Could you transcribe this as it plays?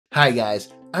Hi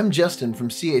guys, I'm Justin from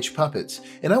CH Puppets,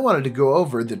 and I wanted to go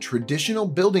over the traditional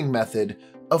building method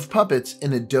of puppets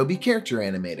in Adobe Character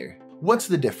Animator. What's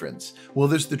the difference? Well,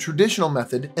 there's the traditional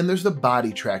method and there's the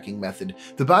body tracking method.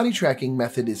 The body tracking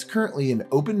method is currently in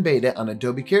open beta on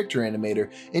Adobe Character Animator,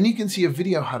 and you can see a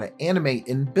video how to animate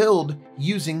and build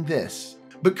using this.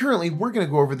 But currently, we're going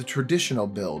to go over the traditional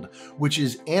build, which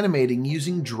is animating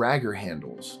using dragger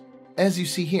handles, as you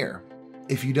see here.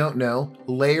 If you don't know,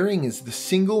 layering is the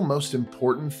single most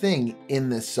important thing in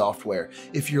this software.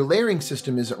 If your layering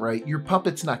system isn't right, your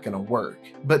puppet's not going to work.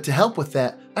 But to help with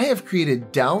that, I have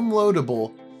created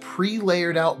downloadable,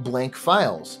 pre-layered out blank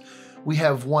files. We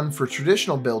have one for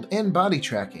traditional build and body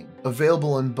tracking,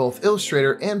 available in both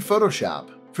Illustrator and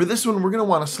Photoshop. For this one, we're going to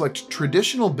want to select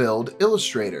traditional build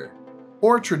Illustrator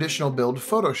or traditional build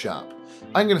Photoshop.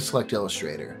 I'm going to select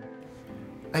Illustrator.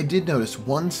 I did notice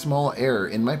one small error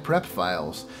in my prep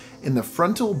files. In the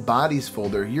frontal bodies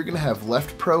folder, you're going to have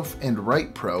left prof and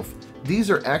right prof. These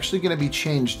are actually going to be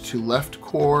changed to left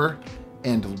core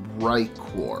and right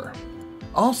core.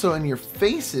 Also in your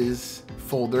faces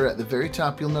folder at the very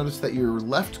top, you'll notice that your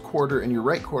left quarter and your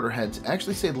right quarter heads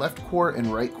actually say left core and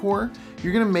right core.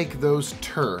 You're going to make those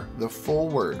the full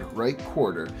word, right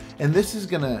quarter. And this is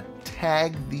going to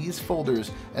tag these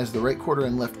folders as the right quarter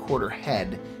and left quarter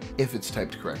head if it's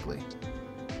typed correctly.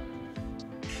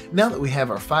 Now that we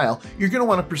have our file, you're going to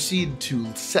want to proceed to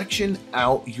section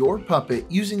out your puppet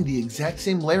using the exact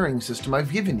same layering system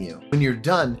I've given you. When you're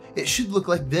done, it should look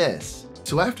like this.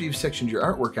 So after you've sectioned your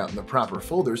artwork out in the proper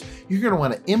folders, you're going to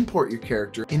want to import your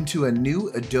character into a new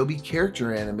Adobe Character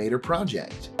Animator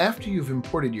project. After you've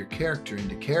imported your character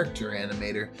into Character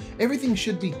Animator, everything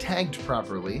should be tagged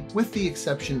properly with the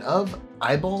exception of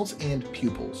eyeballs and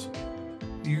pupils.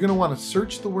 You're going to want to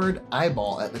search the word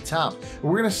eyeball at the top.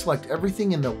 We're going to select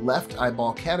everything in the left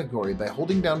eyeball category by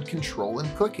holding down Control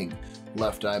and clicking.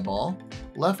 Left eyeball,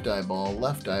 left eyeball,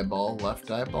 left eyeball, left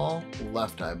eyeball,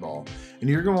 left eyeball. And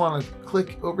you're going to want to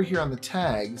click over here on the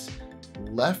tags,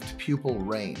 left pupil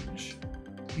range.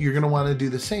 You're going to want to do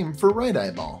the same for right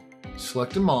eyeball.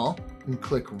 Select them all and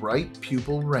click right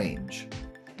pupil range.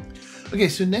 Okay,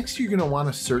 so next you're going to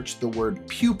want to search the word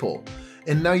pupil.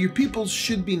 And now your pupils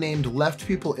should be named left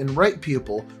pupil and right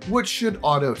pupil, which should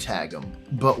auto tag them.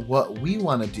 But what we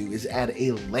want to do is add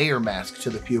a layer mask to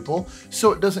the pupil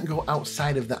so it doesn't go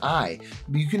outside of the eye.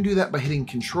 You can do that by hitting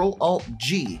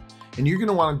Control-Alt-G, and you're going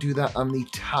to want to do that on the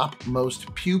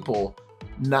topmost pupil,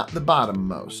 not the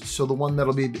bottommost. So the one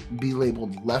that'll be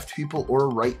labeled left pupil or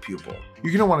right pupil.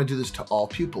 You're going to want to do this to all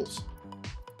pupils.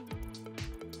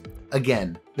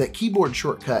 Again, that keyboard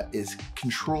shortcut is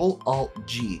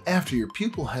Control-Alt-G. After your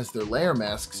pupil has their layer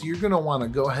masks, you're going to want to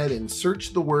go ahead and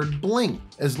search the word blink.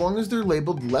 As long as they're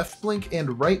labeled left blink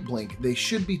and right blink, they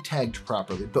should be tagged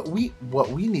properly. But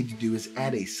what we need to do is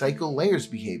add a cycle layers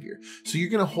behavior. So you're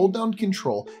going to hold down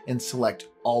Control and select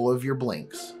all of your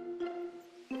blinks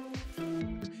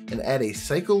and add a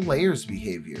cycle layers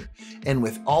behavior. And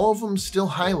with all of them still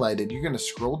highlighted, you're going to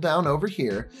scroll down over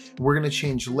here. We're going to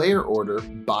change layer order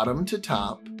bottom to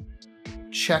top,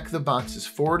 check the boxes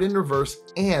forward and reverse,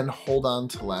 and hold on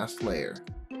to last layer.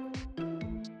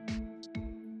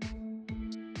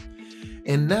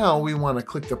 And now we want to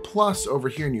click the plus over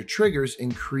here in your triggers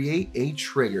and create a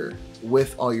trigger.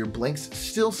 With all your blinks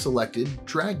still selected,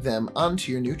 drag them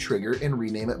onto your new trigger and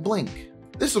rename it blink.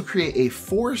 This will create a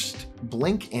forced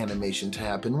blink animation to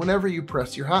happen whenever you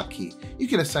press your hotkey. You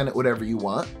can assign it whatever you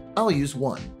want. I'll use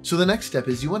 1. So the next step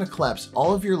is you want to collapse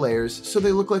all of your layers so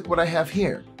they look like what I have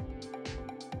here.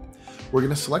 We're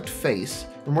going to select face,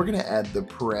 and we're going to add the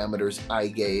parameters eye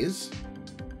gaze,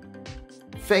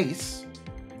 face,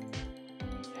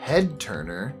 head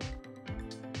turner,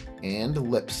 and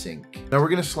lip sync. Now we're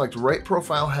going to select right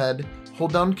profile head,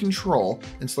 hold down Control,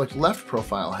 and select left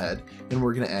profile head, and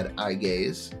we're going to add eye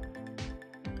gaze,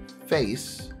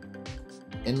 face,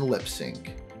 and lip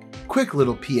sync. Quick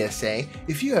little PSA,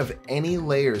 if you have any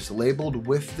layers labeled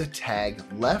with the tag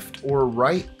left or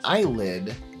right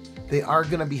eyelid, they are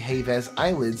going to behave as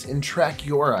eyelids and track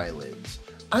your eyelids.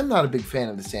 I'm not a big fan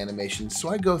of this animation, so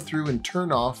I go through and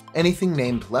turn off anything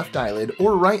named left eyelid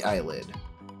or right eyelid.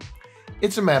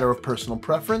 It's a matter of personal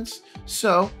preference,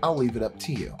 so I'll leave it up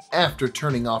to you. After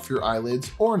turning off your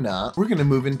eyelids or not, we're going to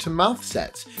move into mouth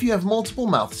sets. If you have multiple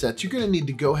mouth sets, you're going to need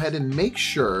to go ahead and make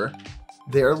sure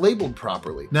they are labeled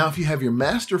properly. Now, if you have your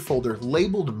master folder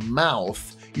labeled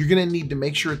mouth, you're going to need to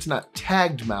make sure it's not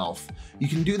tagged mouth. You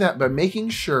can do that by making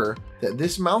sure that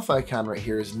this mouth icon right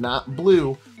here is not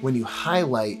blue when you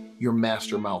highlight your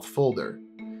master mouth folder.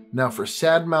 Now for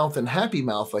sad mouth and happy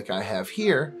mouth like I have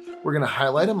here, we're going to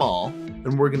highlight them all,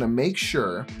 and we're going to make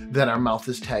sure that our mouth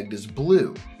is tagged as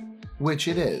blue, which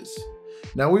it is.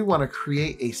 Now we want to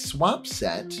create a swap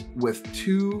set with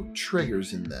 2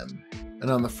 triggers in them. And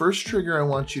on the first trigger, I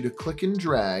want you to click and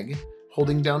drag,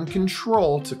 holding down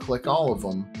Control to click all of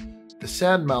them, the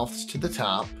sad mouths to the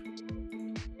top,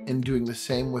 and doing the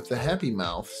same with the happy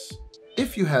mouths,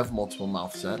 if you have multiple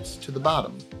mouth sets, to the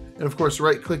bottom. And of course,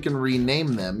 right click and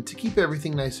rename them to keep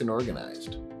everything nice and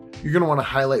organized. You're going to want to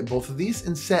highlight both of these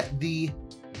and set the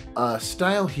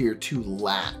style here to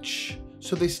latch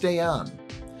so they stay on.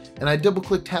 And I double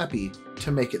clicked happy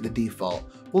to make it the default.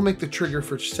 We'll make the trigger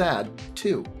for sad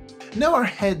too. Now our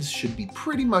heads should be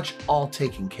pretty much all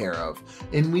taken care of,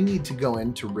 and we need to go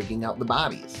into rigging out the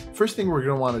bodies. First thing we're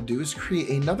going to want to do is create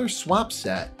another swap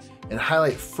set and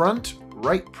highlight front,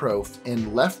 right prof,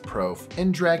 and left prof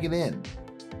and drag it in.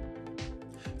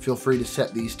 Feel free to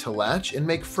set these to latch and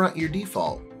make front your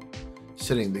default,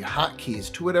 setting the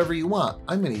hotkeys to whatever you want.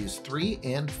 I'm going to use 3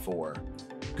 and 4.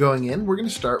 Going in, we're going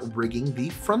to start rigging the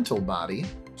frontal body.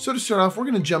 So to start off, we're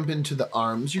going to jump into the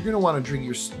arms. You're going to want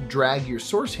to drag your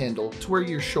source handle to where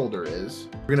your shoulder is.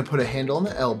 We're going to put a handle on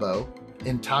the elbow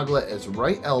and toggle it as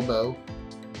right elbow,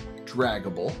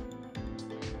 draggable.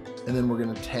 And then we're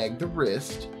going to tag the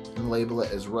wrist and label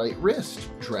it as right wrist,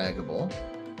 draggable.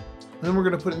 And then we're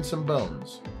going to put in some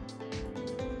bones.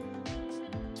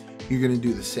 You're going to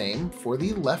do the same for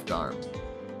the left arm.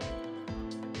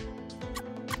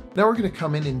 Now we're going to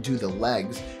come in and do the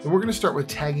legs, and we're going to start with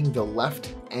tagging the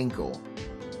left ankle.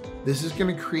 This is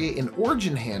going to create an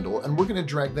origin handle, and we're going to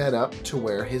drag that up to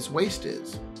where his waist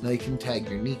is. Now you can tag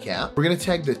your kneecap. We're going to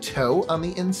tag the toe on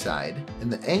the inside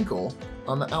and the ankle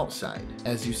on the outside,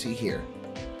 as you see here.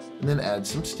 And then add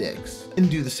some sticks. And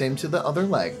do the same to the other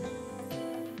leg.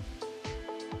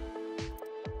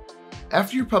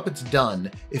 After your puppet's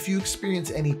done, if you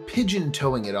experience any pigeon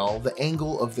toeing at all, the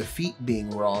angle of the feet being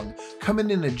wrong, come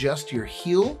in and adjust your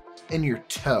heel and your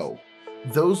toe.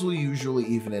 Those will usually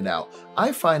even it out.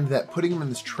 I find that putting them in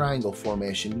this triangle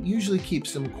formation usually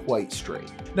keeps them quite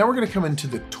straight. Now we're going to come into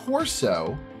the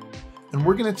torso, and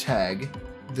we're going to tag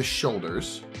the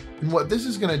shoulders. And what this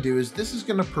is going to do is this is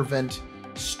going to prevent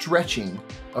stretching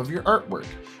of your artwork.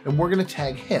 And we're going to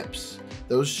tag hips.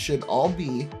 Those should all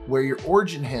be where your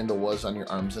origin handle was on your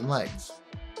arms and legs.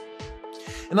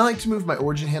 And I like to move my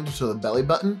origin handle to the belly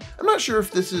button. I'm not sure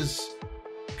if this is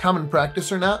common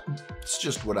practice or not. It's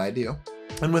just what I do.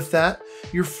 And with that,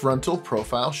 your frontal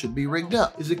profile should be rigged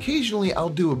up. Occasionally I'll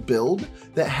do a build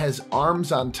that has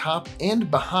arms on top and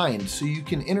behind so you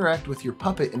can interact with your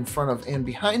puppet in front of and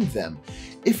behind them.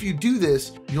 If you do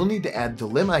this, you'll need to add the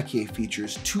limb IK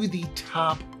features to the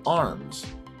top arms.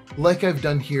 Like I've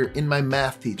done here in my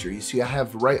math teacher. You see I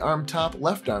have right arm top,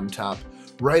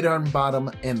 right arm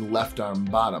bottom, and left arm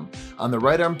bottom. On the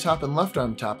right arm top and left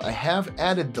arm top, I have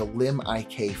added the limb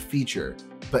IK feature,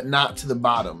 but not to the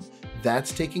bottom.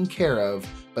 That's taken care of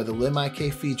by the limb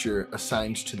IK feature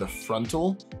assigned to the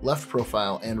frontal, left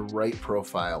profile, and right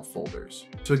profile folders.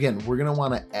 So again, we're gonna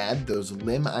wanna add those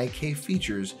limb IK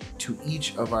features to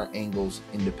each of our angles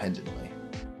independently.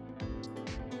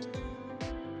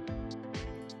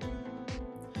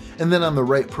 And then on the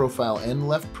right profile and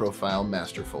left profile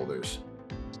master folders.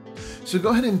 So go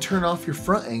ahead and turn off your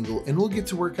front angle and we'll get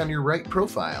to work on your right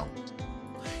profile.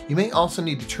 You may also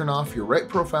need to turn off your right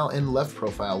profile and left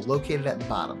profile located at the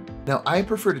bottom. Now I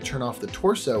prefer to turn off the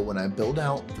torso when I build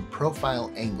out the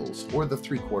profile angles or the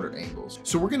 3/4 angles.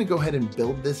 So we're gonna go ahead and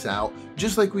build this out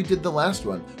just like we did the last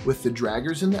one with the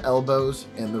draggers in the elbows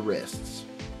and the wrists.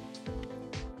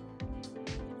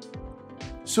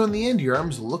 So in the end, your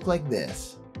arms look like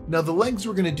this. Now the legs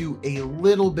we're going to do a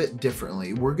little bit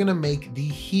differently. We're going to make the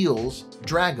heels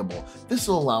draggable. This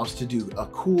will allow us to do a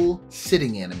cool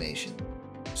sitting animation.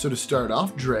 So to start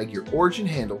off, drag your origin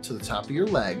handle to the top of your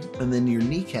leg, and then your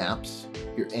kneecaps,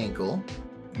 your ankle,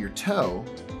 your toe,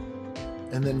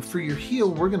 and then for your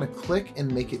heel, we're going to click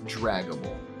and make it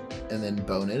draggable, and then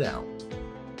bone it out.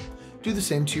 Do the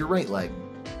same to your right leg.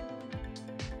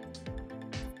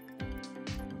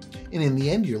 And in the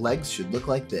end, your legs should look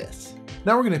like this.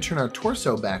 Now we're going to turn our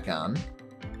torso back on,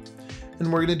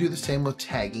 and we're going to do the same with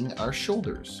tagging our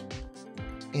shoulders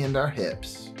and our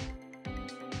hips.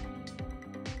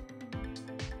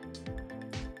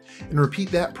 And repeat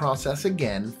that process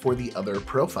again for the other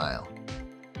profile.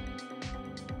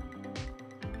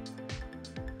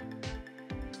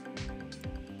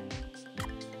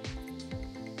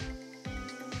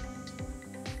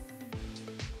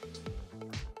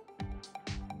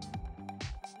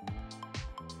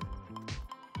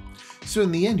 So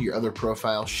in the end, your other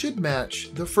profile should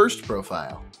match the first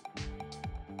profile.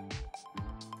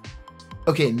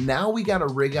 Okay, now we gotta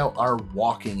rig out our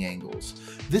walking angles.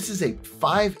 This is a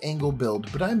 5-angle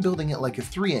build, but I'm building it like a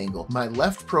 3-angle. My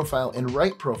left profile and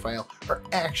right profile are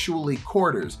actually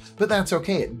quarters, but that's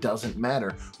okay, it doesn't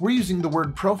matter. We're using the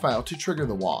word profile to trigger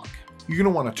the walk. You're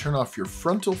gonna wanna turn off your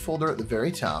frontal folder at the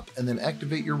very top and then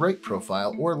activate your right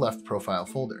profile or left profile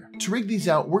folder. To rig these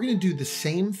out, we're gonna do the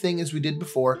same thing as we did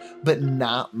before, but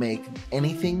not make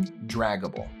anything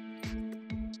draggable.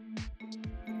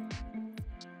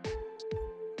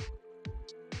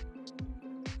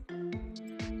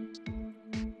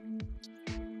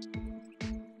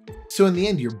 So in the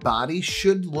end, your body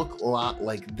should look a lot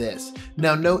like this.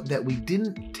 Now note that we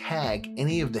didn't tag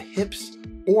any of the hips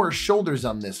or shoulders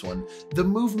on this one. The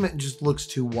movement just looks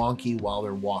too wonky while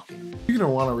they're walking. You're gonna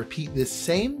wanna repeat this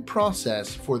same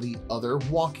process for the other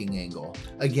walking angle.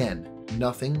 Again,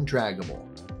 nothing draggable,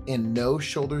 and no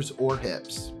shoulders or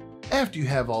hips. After you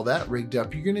have all that rigged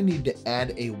up, you're gonna need to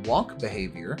add a walk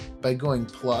behavior by going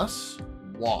plus,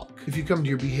 walk. If you come to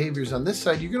your behaviors on this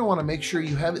side, you're going to want to make sure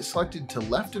you have it selected to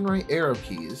left and right arrow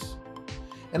keys.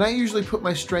 And I usually put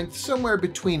my strength somewhere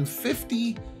between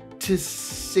 50 to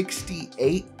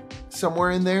 68,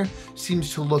 somewhere in there.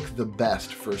 Seems to look the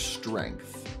best for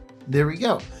strength. There we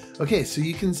go. Okay, so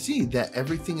you can see that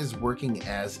everything is working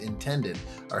as intended.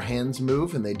 Our hands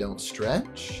move and they don't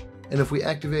stretch. And if we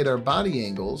activate our body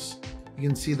angles, you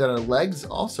can see that our legs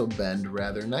also bend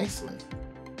rather nicely.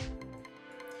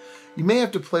 You may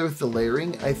have to play with the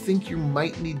layering. I think you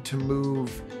might need to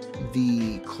move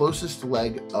the closest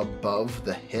leg above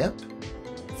the hip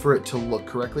for it to look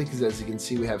correctly, because as you can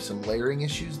see, we have some layering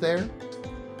issues there.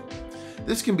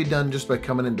 This can be done just by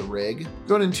coming into rig,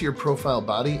 going into your profile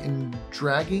body and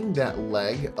dragging that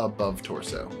leg above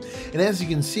torso. And as you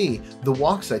can see, the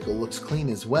walk cycle looks clean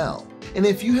as well. And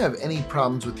if you have any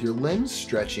problems with your limbs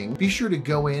stretching, be sure to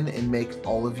go in and make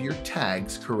all of your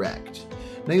tags correct.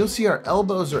 Now you'll see our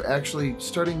elbows are actually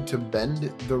starting to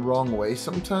bend the wrong way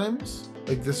sometimes,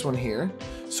 like this one here.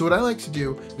 So what I like to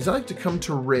do is I like to come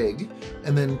to rig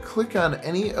and then click on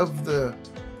any of the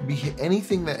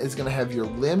anything that is going to have your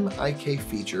limb IK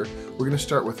feature. We're going to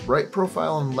start with right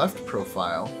profile and left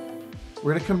profile.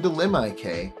 We're going to come to limb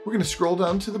IK. We're going to scroll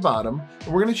down to the bottom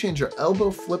and we're going to change our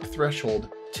elbow flip threshold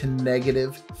to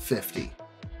 -50.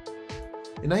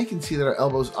 And now you can see that our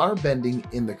elbows are bending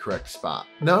in the correct spot.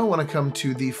 Now I want to come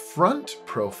to the front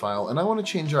profile and I want to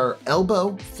change our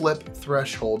elbow flip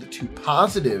threshold to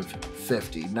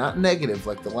 +50, not negative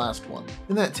like the last one.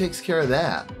 And that takes care of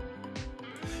that.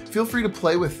 Feel free to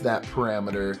play with that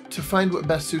parameter to find what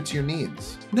best suits your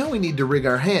needs. Now we need to rig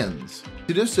our hands.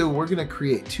 To do so, we're going to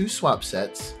create 2 swap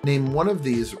sets. Name one of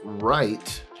these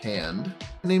right hand,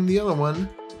 name the other one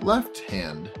left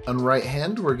hand. On right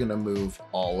hand, we're going to move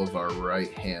all of our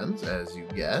right hands, as you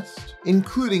guessed,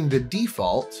 including the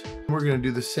default. We're going to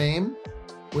do the same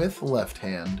with left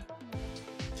hand.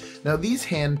 Now these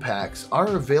hand packs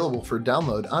are available for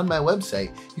download on my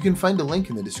website. You can find a link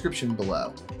in the description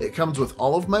below. It comes with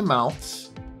all of my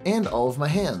mouths and all of my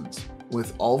hands.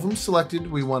 With all of them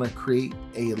selected, we want to create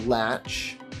a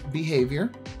latch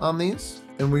behavior on these,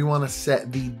 and we want to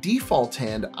set the default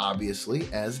hand, obviously,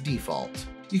 as default.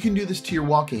 You can do this to your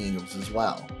walking angles as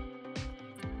well.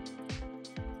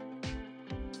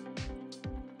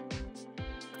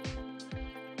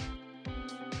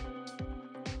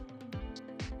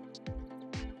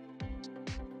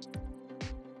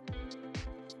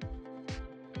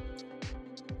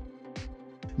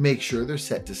 Make sure they're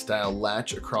set to style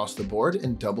latch across the board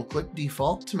and double-click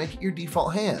default to make it your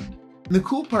default hand. And the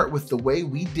cool part with the way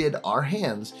we did our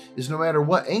hands is no matter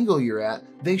what angle you're at,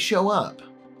 they show up.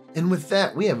 And with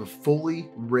that, we have a fully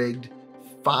rigged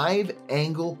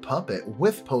 5-angle puppet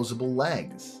with posable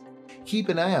legs. Keep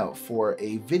an eye out for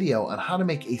a video on how to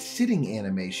make a sitting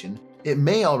animation. It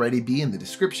may already be in the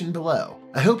description below.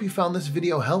 I hope you found this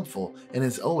video helpful, and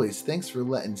as always, thanks for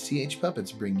letting CH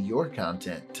Puppets bring your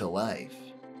content to life.